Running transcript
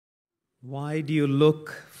Why do you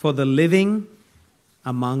look for the living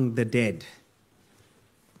among the dead?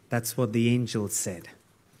 That's what the angel said.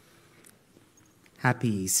 Happy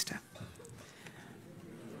Easter.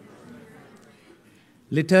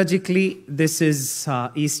 Liturgically, this is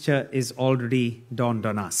Easter is already dawned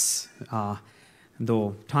on us.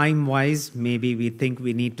 Though time-wise, maybe we think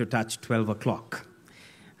we need to touch 12 o'clock.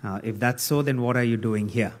 If that's so, then what are you doing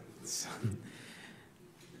here?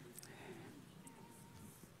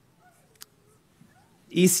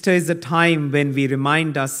 Easter is a time when we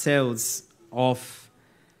remind ourselves of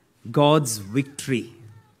God's victory.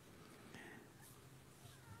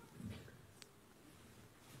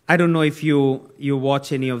 I don't know if you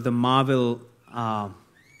watch any of the Marvel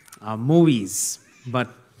movies, but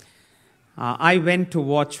I went to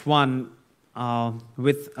watch one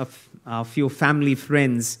with a few family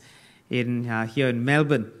friends here in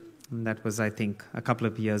Melbourne. And that was, I think, a couple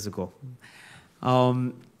of years ago.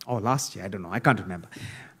 Or last year, I don't know, I can't remember.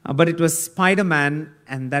 But it was Spider-Man,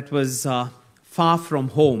 and that was Far From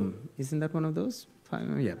Home. Isn't that one of those?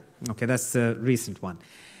 Yeah, okay, that's the recent one.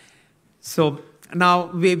 So now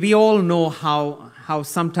we all know how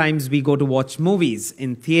sometimes we go to watch movies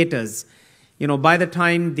in theaters. You know, by the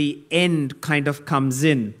time the end kind of comes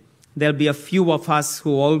in, there'll be a few of us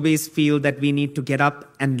who always feel that we need to get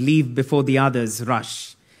up and leave before the others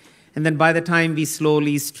rush. And then by the time we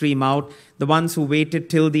slowly stream out, the ones who waited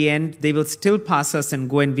till the end, they will still pass us and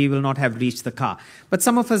go, and we will not have reached the car. But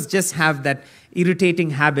some of us just have that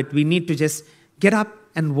irritating habit. We need to just get up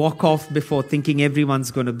and walk off before thinking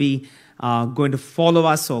everyone's going to be going to follow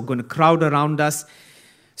us or going to crowd around us.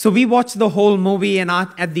 So we watch the whole movie, and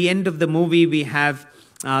at the end of the movie, we have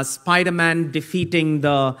Spider-Man defeating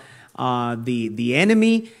the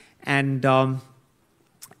enemy, and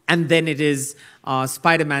then it is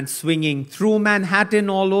Spider-Man swinging through Manhattan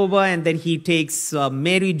all over, and then he takes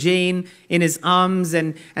Mary Jane in his arms,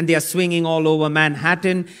 and they are swinging all over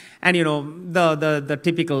Manhattan, and you know the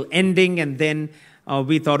typical ending. And then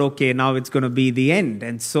we thought, okay, now it's going to be the end,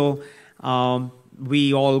 and so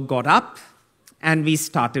we all got up and we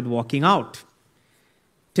started walking out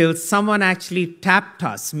till someone actually tapped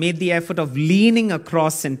us, made the effort of leaning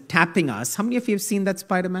across and tapping us. How many of you have seen that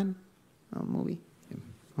Spider-Man movie?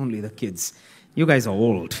 Only the kids. You guys are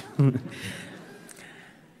old.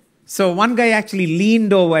 So one guy actually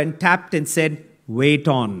leaned over and tapped and said, "Wait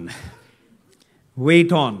on.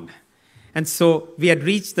 Wait on." And so we had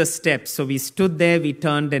reached the steps. So we stood there, we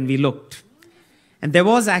turned, and we looked. And there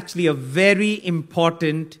was actually a very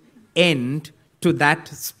important end to that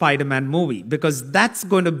Spider-Man movie, because that's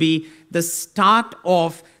going to be the start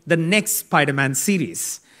of the next Spider-Man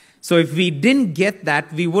series. So if we didn't get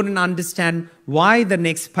that, we wouldn't understand why the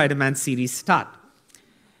next Spider-Man series start.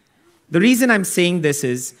 The reason I'm saying this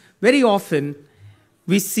is, very often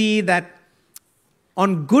we see that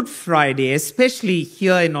on Good Friday, especially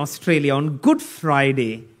here in Australia, on Good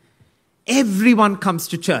Friday, everyone comes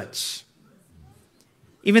to church.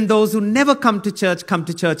 Even those who never come to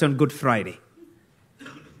church on Good Friday.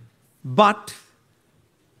 But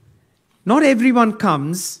not everyone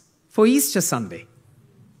comes for Easter Sunday.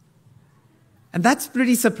 And that's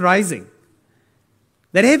pretty surprising,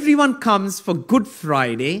 that everyone comes for Good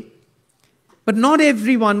Friday, but not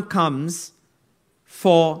everyone comes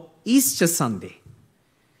for Easter Sunday.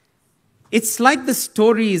 It's like the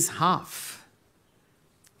story is half.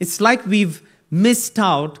 It's like we've missed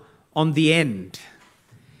out on the end.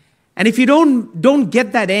 And if you don't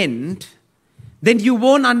get that end, then you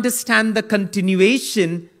won't understand the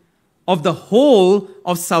continuation of the whole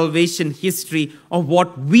of salvation history, of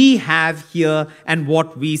what we have here and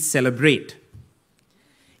what we celebrate.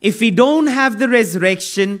 If we don't have the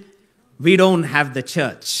resurrection, we don't have the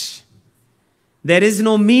church. There is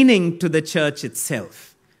no meaning to the church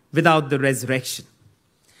itself without the resurrection.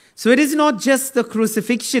 So it is not just the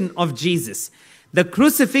crucifixion of Jesus. The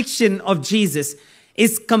crucifixion of Jesus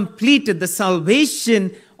is completed. The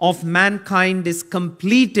salvation of mankind is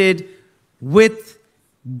completed with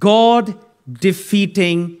God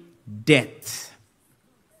defeating death.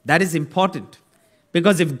 That is important.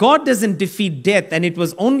 Because if God doesn't defeat death and it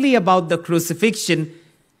was only about the crucifixion,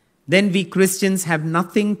 then we Christians have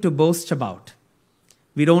nothing to boast about.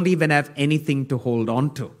 We don't even have anything to hold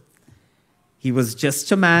on to. He was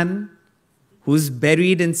just a man who's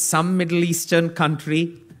buried in some Middle Eastern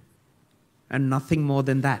country and nothing more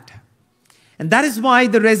than that. And that is why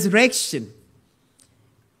the resurrection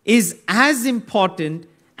is as important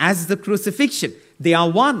as the crucifixion. They are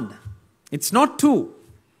one. It's not two.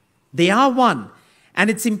 They are one. And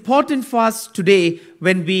it's important for us today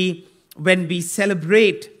when we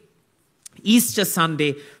celebrate Easter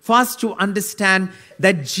Sunday, for us to understand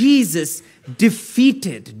that Jesus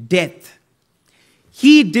defeated death.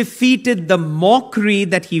 He defeated the mockery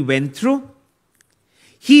that he went through.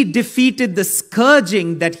 He defeated the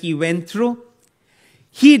scourging that he went through.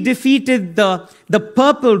 He defeated the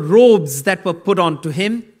purple robes that were put onto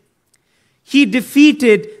him. He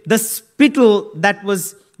defeated the spittle that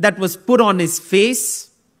was put on his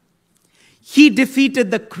face. He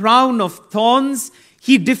defeated the crown of thorns.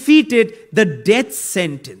 He defeated the death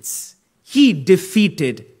sentence. He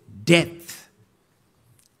defeated death.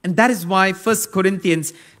 And that is why 1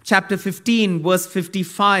 Corinthians chapter 15 verse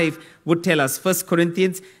 55 would tell us. 1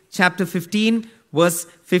 Corinthians chapter 15 verse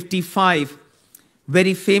 55.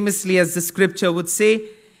 Very famously, as the scripture would say,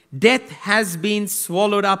 death has been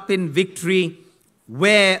swallowed up in victory.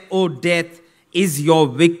 Where, O death, is your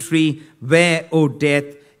victory? Where, O death,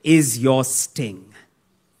 is your sting?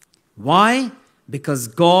 Why? Because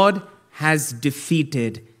God has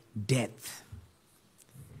defeated death.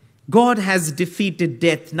 God has defeated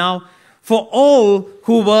death. Now, for all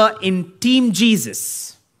who were in Team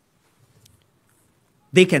Jesus,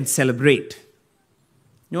 they can celebrate.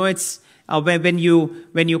 You know, it's when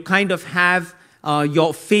you kind of have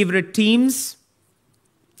your favorite teams,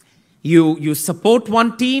 you support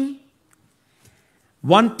one team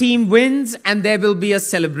wins, and there will be a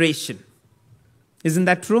celebration. Isn't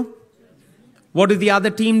that true? What do the other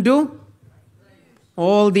team do?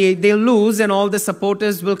 They'll lose, and all the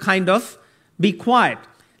supporters will kind of be quiet.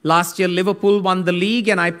 Last year, Liverpool won the league,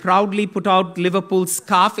 and I proudly put out Liverpool's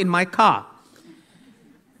scarf in my car.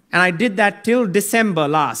 And I did that till December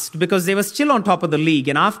last, because they were still on top of the league.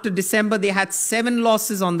 And after December, they had 7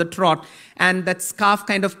 losses on the trot, and that scarf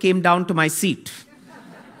kind of came down to my seat.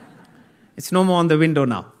 It's no more on the window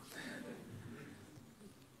now.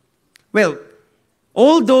 Well,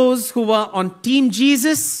 all those who were on Team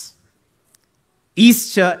Jesus,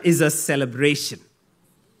 Easter is a celebration.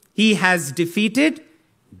 He has defeated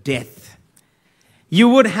death. You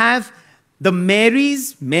would have the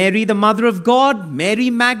Marys, Mary the mother of God, Mary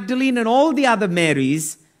Magdalene, and all the other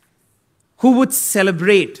Marys who would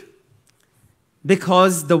celebrate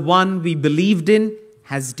because the one we believed in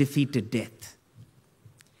has defeated death.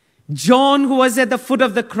 John, who was at the foot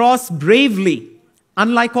of the cross bravely,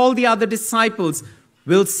 unlike all the other disciples,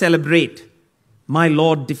 will celebrate. My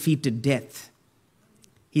Lord defeated death.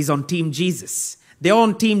 He's on Team Jesus. They're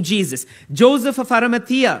on Team Jesus. Joseph of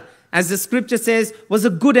Arimathea, as the scripture says, was a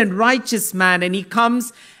good and righteous man, and he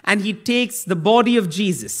comes and he takes the body of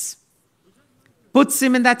Jesus, puts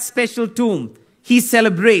him in that special tomb. He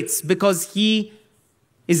celebrates because he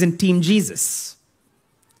is in Team Jesus.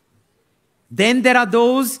 Then there are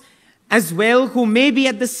those as well who maybe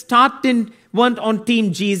at the start weren't on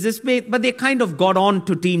Team Jesus, but they kind of got on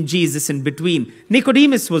to Team Jesus in between.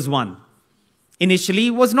 Nicodemus was one. Initially,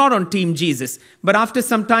 he was not on Team Jesus, but after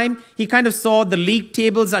some time, he kind of saw the league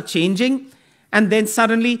tables are changing, and then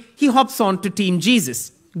suddenly he hops on to Team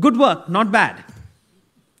Jesus. Good work, not bad.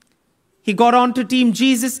 He got on to Team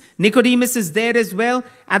Jesus. Nicodemus is there as well.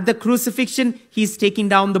 At the crucifixion, he's taking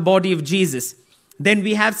down the body of Jesus. Then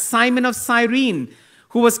we have Simon of Cyrene,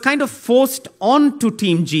 who was kind of forced on to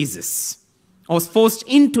Team Jesus, or was forced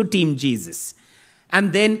into Team Jesus.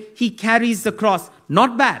 And then he carries the cross.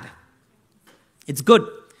 Not bad. It's good.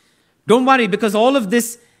 Don't worry, because all of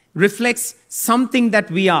this reflects something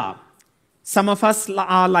that we are. Some of us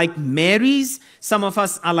are like Mary's. Some of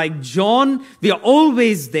us are like John. We are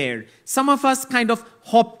always there. Some of us kind of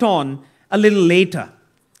hopped on a little later.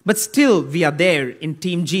 But still, we are there in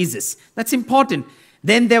Team Jesus. That's important.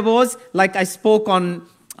 Then there was, like I spoke on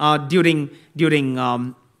during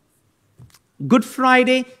Good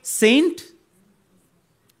Friday, Saint.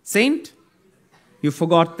 You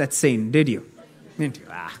forgot that saint, did you?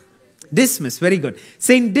 Dismas, very good.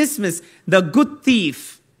 Saint Dismas, the good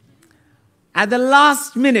thief. At the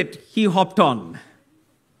last minute, he hopped on.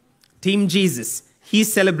 Team Jesus. He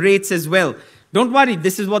celebrates as well. Don't worry,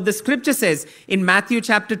 this is what the scripture says. In Matthew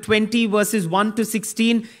chapter 20, verses 1 to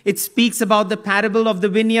 16, it speaks about the parable of the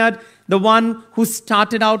vineyard. The one who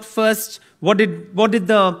started out first, what did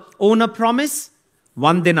the owner promise?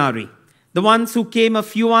 1 denarii. The ones who came a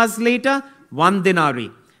few hours later, 1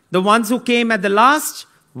 denarii. The ones who came at the last,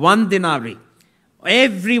 1 denarii.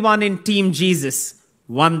 Everyone in Team Jesus,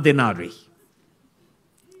 1 denarii.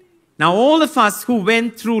 Now, all of us who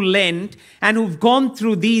went through Lent and who've gone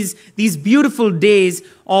through these beautiful days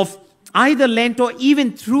of either Lent or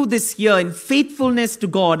even through this year in faithfulness to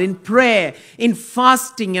God, in prayer, in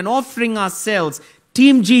fasting and offering ourselves,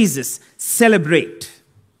 Team Jesus, celebrate.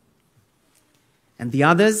 And the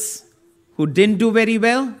others who didn't do very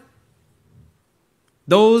well,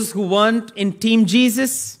 those who weren't in Team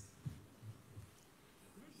Jesus,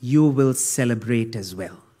 you will celebrate as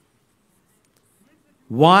well.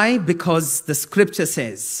 Why? Because the scripture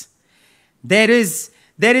says, there is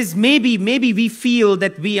maybe we feel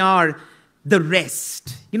that we are the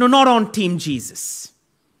rest, not on Team Jesus.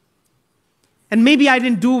 And maybe I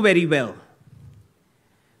didn't do very well.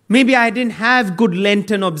 Maybe I didn't have good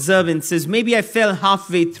Lenten observances. Maybe I fell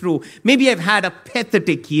halfway through. Maybe I've had a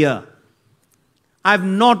pathetic year. I've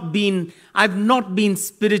not been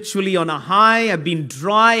spiritually on a high. I've been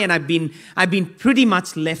dry, and I've been pretty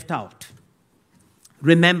much left out.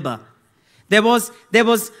 Remember, there was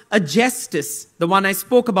a justice, the one I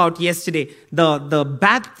spoke about yesterday, the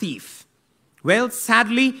bad thief. Well,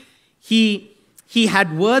 sadly, he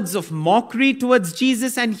had words of mockery towards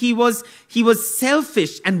Jesus, and he was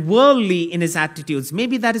selfish and worldly in his attitudes.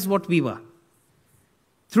 Maybe that is what we were.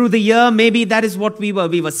 Through the year, maybe that is what we were.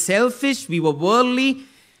 We were selfish, we were worldly,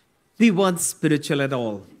 we weren't spiritual at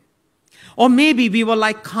all. Or maybe we were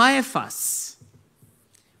like Caiaphas.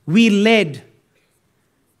 We led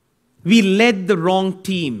the wrong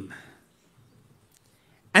team.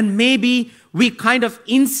 And maybe we kind of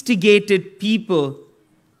instigated people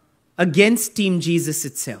against Team Jesus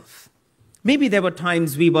itself. Maybe there were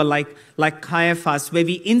times we were like Caiaphas, where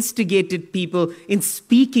we instigated people in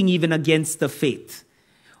speaking even against the faith.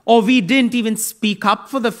 Or we didn't even speak up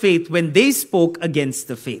for the faith when they spoke against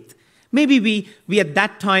the faith. Maybe we at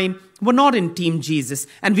that time were not in Team Jesus,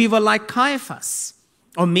 and we were like Caiaphas.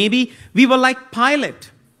 Or maybe we were like Pilate.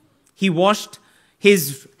 He washed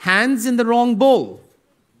his hands in the wrong bowl.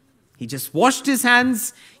 He just washed his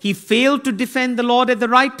hands. He failed to defend the Lord at the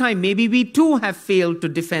right time. Maybe we too have failed to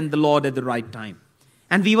defend the Lord at the right time.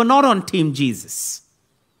 And we were not on Team Jesus.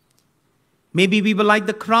 Maybe we were like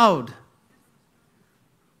the crowd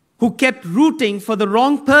who kept rooting for the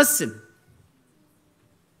wrong person.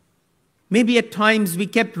 Maybe at times we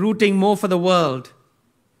kept rooting more for the world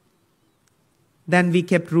than we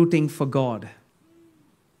kept rooting for God.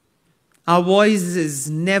 Our voices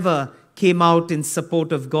never came out in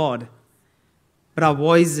support of God, but our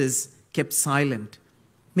voices kept silent.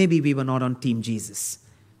 Maybe we were not on Team Jesus.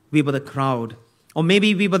 We were the crowd. Or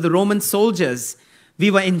maybe we were the Roman soldiers.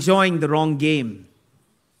 We were enjoying the wrong game.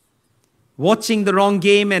 Watching the wrong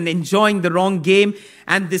game and enjoying the wrong game.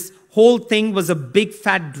 And this whole thing was a big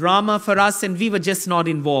fat drama for us, and we were just not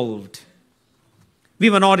involved. We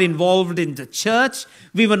were not involved in the church.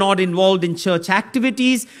 We were not involved in church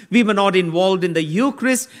activities. We were not involved in the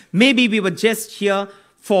Eucharist. Maybe we were just here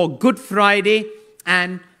for Good Friday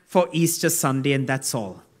and for Easter Sunday, and that's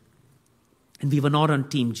all. And we were not on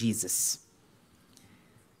Team Jesus.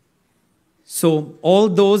 So all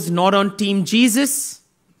those not on Team Jesus,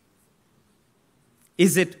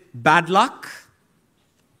 is it bad luck?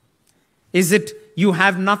 Is it you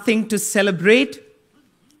have nothing to celebrate?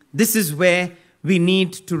 This is where we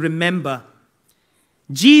need to remember.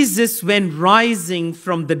 Jesus, when rising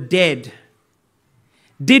from the dead,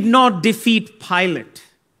 did not defeat Pilate.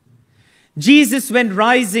 Jesus, when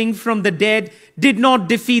rising from the dead, did not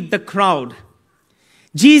defeat the crowd.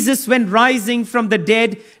 Jesus, when rising from the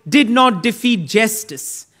dead, did not defeat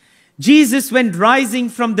justice. Jesus, when rising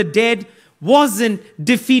from the dead, wasn't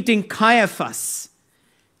defeating Caiaphas.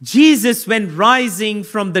 Jesus, when rising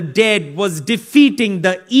from the dead, was defeating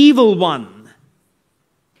the evil one.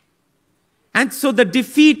 And so the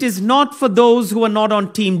defeat is not for those who are not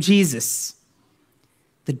on Team Jesus.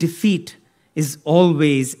 The defeat is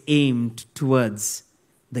always aimed towards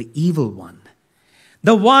the evil one.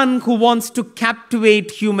 The one who wants to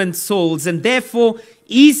captivate human souls. And therefore,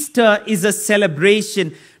 Easter is a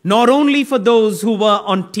celebration not only for those who were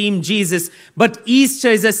on Team Jesus, but Easter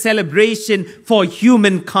is a celebration for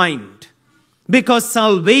humankind. Because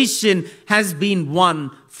salvation has been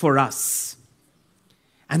won for us.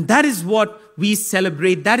 And that is what we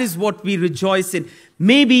celebrate. That is what we rejoice in.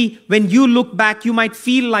 Maybe when you look back, you might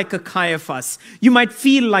feel like a Caiaphas. You might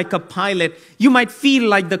feel like a Pilate. You might feel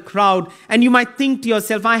like the crowd. And you might think to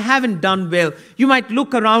yourself, I haven't done well. You might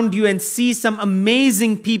look around you and see some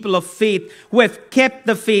amazing people of faith who have kept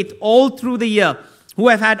the faith all through the year, who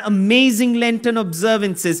have had amazing Lenten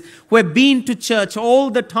observances, who have been to church all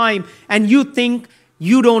the time. And you think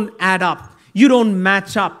you don't add up. You don't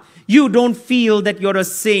match up. You don't feel that you're a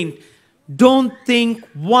saint. Don't think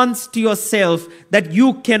once to yourself that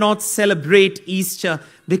you cannot celebrate Easter,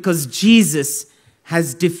 because Jesus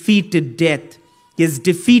has defeated death. He has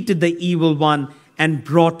defeated the evil one and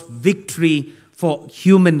brought victory for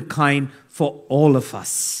humankind, for all of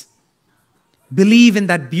us. Believe in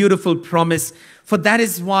that beautiful promise, for that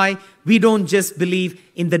is why we don't just believe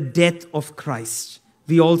in the death of Christ.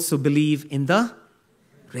 We also believe in the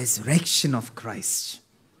resurrection of Christ.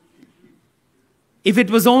 If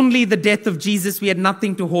it was only the death of Jesus, we had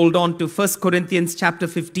nothing to hold on to. 1 Corinthians chapter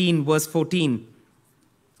 15, verse 14.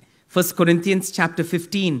 1 Corinthians chapter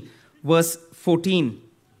 15, verse 14.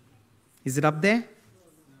 Is it up there?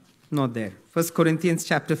 Not there. 1 Corinthians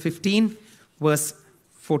chapter 15, verse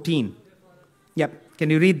 14. Yep. Can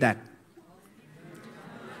you read that?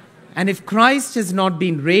 And if Christ has not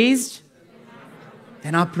been raised,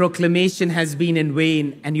 then our proclamation has been in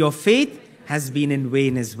vain, and your faith has been in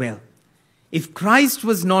vain as well. If Christ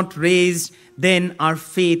was not raised, then our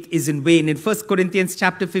faith is in vain. In 1 Corinthians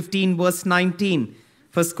chapter 15, verse 19.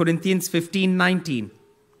 1 Corinthians 15, 19.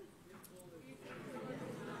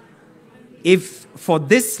 If for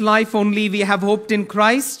this life only we have hoped in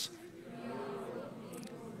Christ,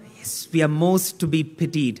 yes, we are most to be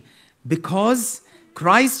pitied, because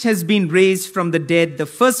Christ has been raised from the dead, the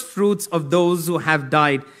first fruits of those who have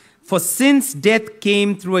died. For since death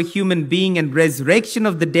came through a human being, and resurrection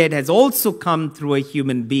of the dead has also come through a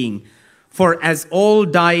human being. For as all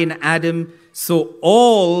die in Adam, so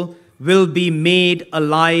all will be made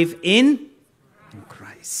alive in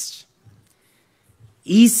Christ.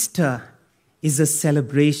 Easter is a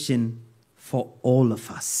celebration for all of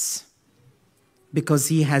us, because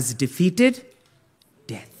he has defeated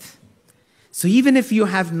death. So even if you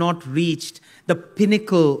have not reached the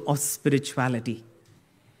pinnacle of spirituality,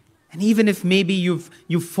 and even if maybe you've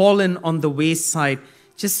fallen on the wayside,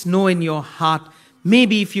 just know in your heart,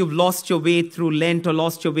 maybe if you've lost your way through Lent or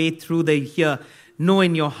lost your way through the year, know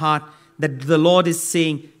in your heart that the Lord is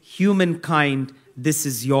saying, humankind, this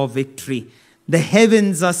is your victory. The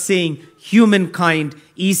heavens are saying, humankind,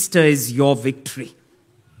 Easter is your victory.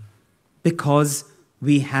 Because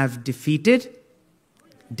we have defeated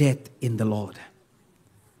death in the Lord.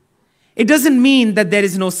 It doesn't mean that there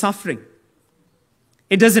is no suffering.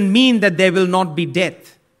 It doesn't mean that there will not be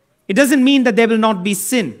death. It doesn't mean that there will not be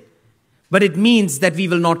sin. But it means that we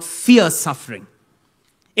will not fear suffering.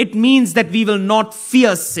 It means that we will not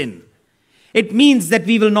fear sin. It means that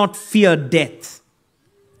we will not fear death.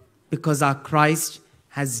 Because our Christ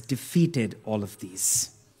has defeated all of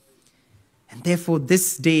these. And therefore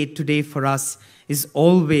this day today for us is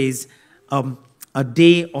always a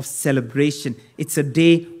day of celebration. It's a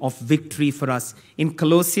day of victory for us. In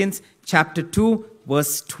Colossians chapter 2,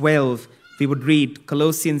 verse 12, we would read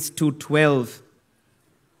Colossians 2:12.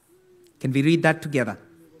 Can we read that together?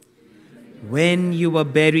 When you were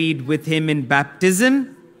buried with him in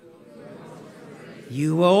baptism,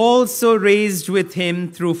 you were also raised with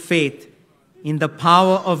him through faith in the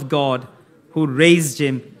power of God who raised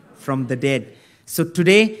him from the dead. So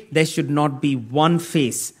today, there should not be one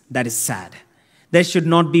face that is sad. There should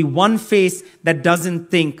not be one face that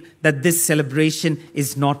doesn't think that this celebration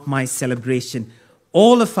is not my celebration.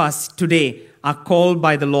 All of us today are called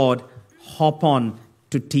by the Lord, hop on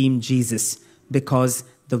to Team Jesus, because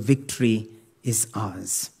the victory is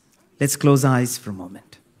ours. Let's close our eyes for a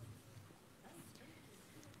moment.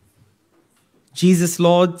 Jesus,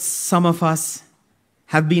 Lord, some of us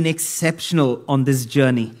have been exceptional on this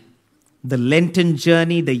journey. The Lenten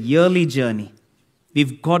journey, the yearly journey.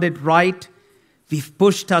 We've got it right. We've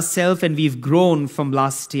pushed ourselves and we've grown from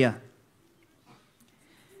last year.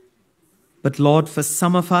 But Lord, for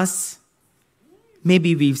some of us,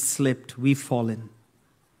 maybe we've slipped, we've fallen.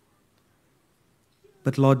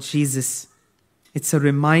 But Lord Jesus, it's a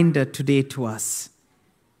reminder today to us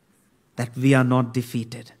that we are not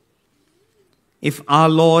defeated. If our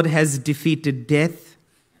Lord has defeated death,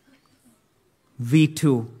 we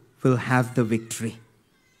too will have the victory.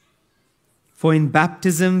 For in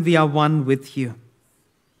baptism we are one with you.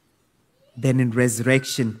 Then in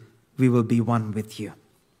resurrection we will be one with you.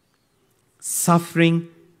 Suffering,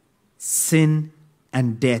 sin,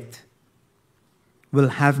 and death will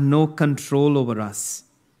have no control over us,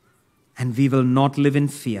 and we will not live in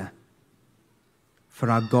fear, for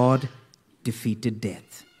our God defeated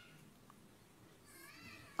death.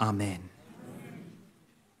 Amen.